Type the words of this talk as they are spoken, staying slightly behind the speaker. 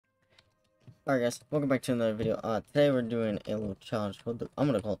Alright guys, welcome back to another video. Today we're doing a little challenge. I'm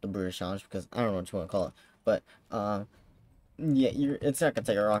gonna call it the Brutus challenge because I don't know what you want to call it. But, yeah, it's not gonna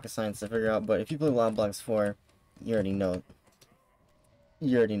take a rocket science to figure out, but if you play Bo4, you already know.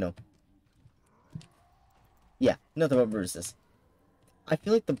 You already know. Yeah, nothing about Brutus is. I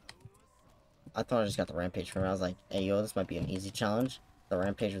feel like I thought I just got the Rampage from it. I was like, hey yo, this might be an easy challenge. The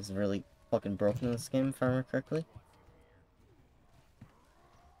Rampage was really fucking broken in this game, if I remember correctly.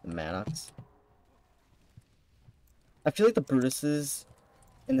 The Maddox. I feel like the Brutuses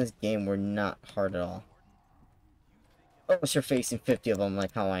in this game were not hard at all. Unless you're facing 50 of them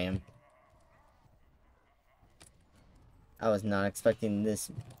like how I am. I was not expecting this.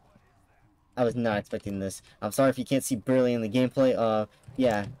 I was not expecting this. I'm sorry if you can't see barely in the gameplay.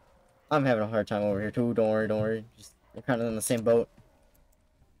 Yeah. I'm having a hard time over here too. Don't worry, don't worry. Just, we're kind of in the same boat.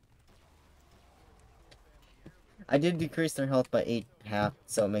 I did decrease their health by 8.5,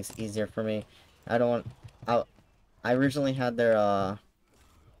 so it makes it easier for me. I don't want... I originally had their,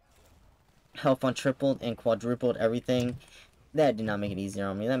 health on tripled and quadrupled everything. That did not make it easier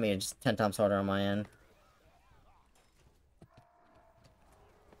on me. That made it just 10 times harder on my end.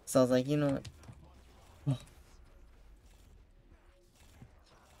 So I was like, you know what?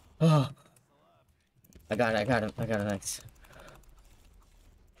 Oh. I got him. I got it next.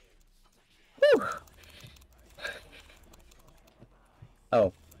 Whew.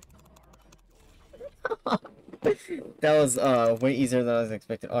 Oh. That was way easier than I was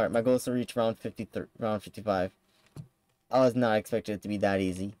expecting. Alright, my goal is to reach round 55. I was not expecting it to be that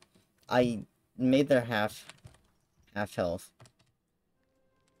easy. I made their half health.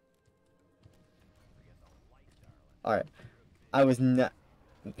 Alright. I was not...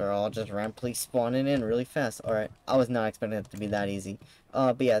 They're all just rampantly spawning in really fast. Alright. I was not expecting it to be that easy.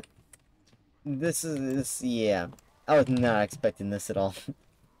 But yeah. Yeah. I was not expecting this at all.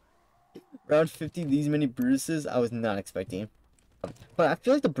 Round 50, these many Brutuses, I was not expecting. But I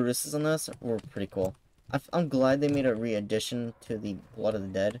feel like the Brutuses on this were pretty cool. I'm glad they made a re-addition to the Blood of the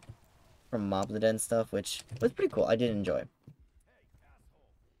Dead from Mob of the Dead and stuff, which was pretty cool. I did enjoy.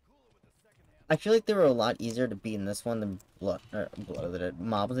 I feel like they were a lot easier to beat in this one than Blood of the Dead,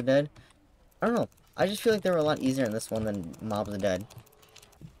 Mob of the Dead. I don't know. I just feel like they were a lot easier in this one than Mob of the Dead.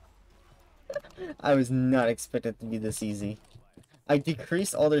 I was not expecting it to be this easy. I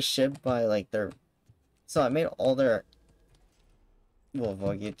decreased all their shit by like their... So I made all their... Well,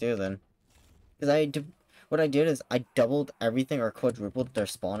 fuck you too then. Because what I did is I doubled everything or quadrupled their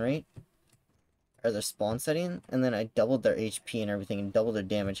spawn rate. Or their spawn setting. And then I doubled their HP and everything and doubled their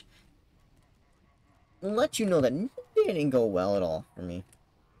damage. And let you know that it didn't go well at all for me.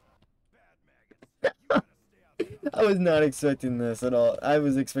 I was not expecting this at all. I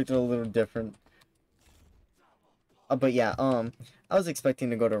was expecting a little different. But yeah, I was expecting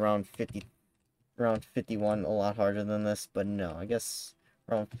to go to round 50, round 51 a lot harder than this, but no, I guess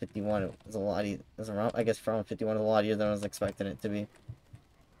round 51 was a lot I guess round 51 was a lot easier than I was expecting it to be.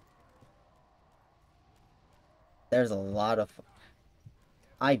 There's a lot of...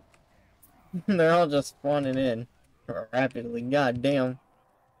 They're all just spawning in rapidly, god damn.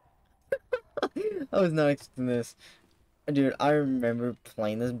 I was not expecting this. Dude, I remember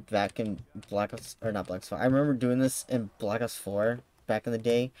playing this back in Black Ops, or not Black Ops 4. I remember doing this in Black Ops 4 back in the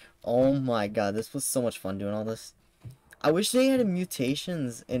day. Oh my god, this was so much fun doing all this. I wish they had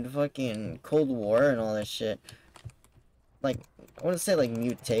mutations in fucking Cold War and all that shit. Like, I wouldn't say like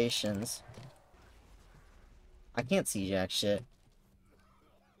mutations. I can't see jack shit.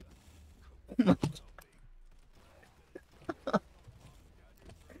 There's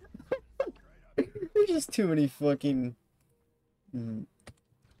just too many fucking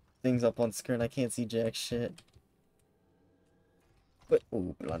things up on screen. I can't see jack shit. But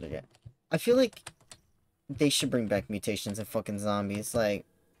ooh, blood again. I feel like they should bring back mutations and fucking zombies. Like,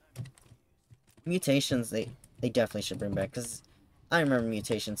 mutations, they definitely should bring back, because I remember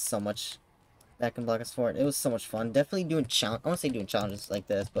mutations so much back in Black Ops 4. It was so much fun. Definitely doing I won't say doing challenges like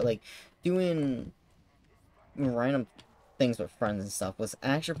this, but like doing random things with friends and stuff was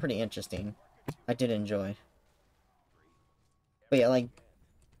actually pretty interesting. I did enjoy. But yeah, like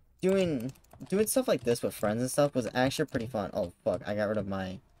doing stuff like this with friends and stuff was actually pretty fun. Oh fuck, I got rid of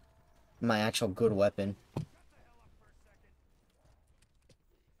my actual good weapon.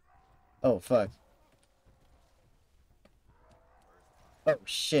 Oh fuck. Oh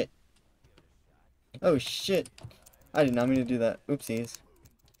shit. Oh shit. I did not mean to do that. Oopsies.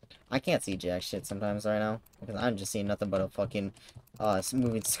 I can't see jack shit sometimes right now, because I'm just seeing nothing but a fucking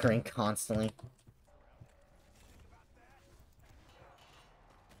moving screen constantly.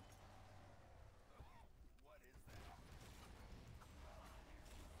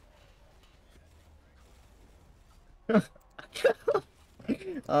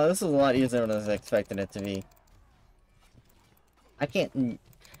 This was a lot easier than I was expecting it to be.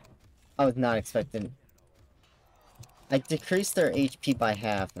 I was not expecting... I decreased their HP by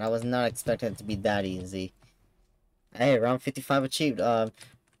half, and I was not expecting it to be that easy. Hey, round 55 achieved. So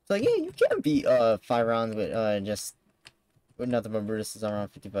yeah, you can beat 5 rounds with just with nothing but brutus is around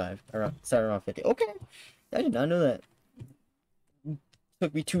 55. Around 50. Okay, I did not know that.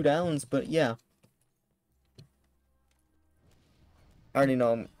 Took me 2 downs, but yeah. I already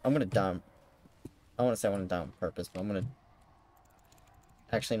know I'm gonna die. I want to say I want to die on purpose, but I'm gonna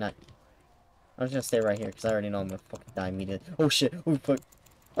actually not. I'm just gonna stay right here because I already know I'm gonna fucking die immediately. Oh shit! Oh fuck!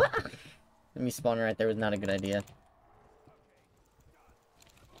 Ah! Let me spawn right there was not a good idea.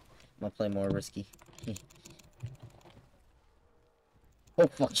 I'm gonna play more risky. Oh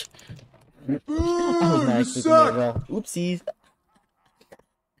fuck! I was not expecting that at all. Oopsies.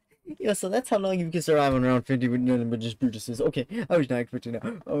 Yeah, so that's how long you can survive on round 50 with nothing but just brutuses. Okay, I was not expecting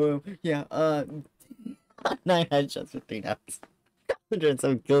that. Oh, yeah, 9 headshots with 3 downs.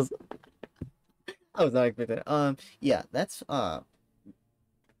 107 kills. I was not expecting that. Yeah, that's,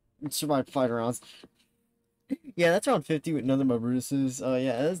 survived 5 rounds. Yeah, that's round 50 with nothing but brutuses.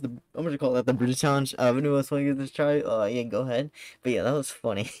 Yeah, that's I'm gonna call that the Brutus challenge. If anyone else want to give this a try, yeah, go ahead. But yeah, that was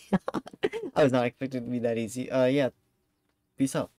funny. I was not expecting it to be that easy. Yeah, peace out.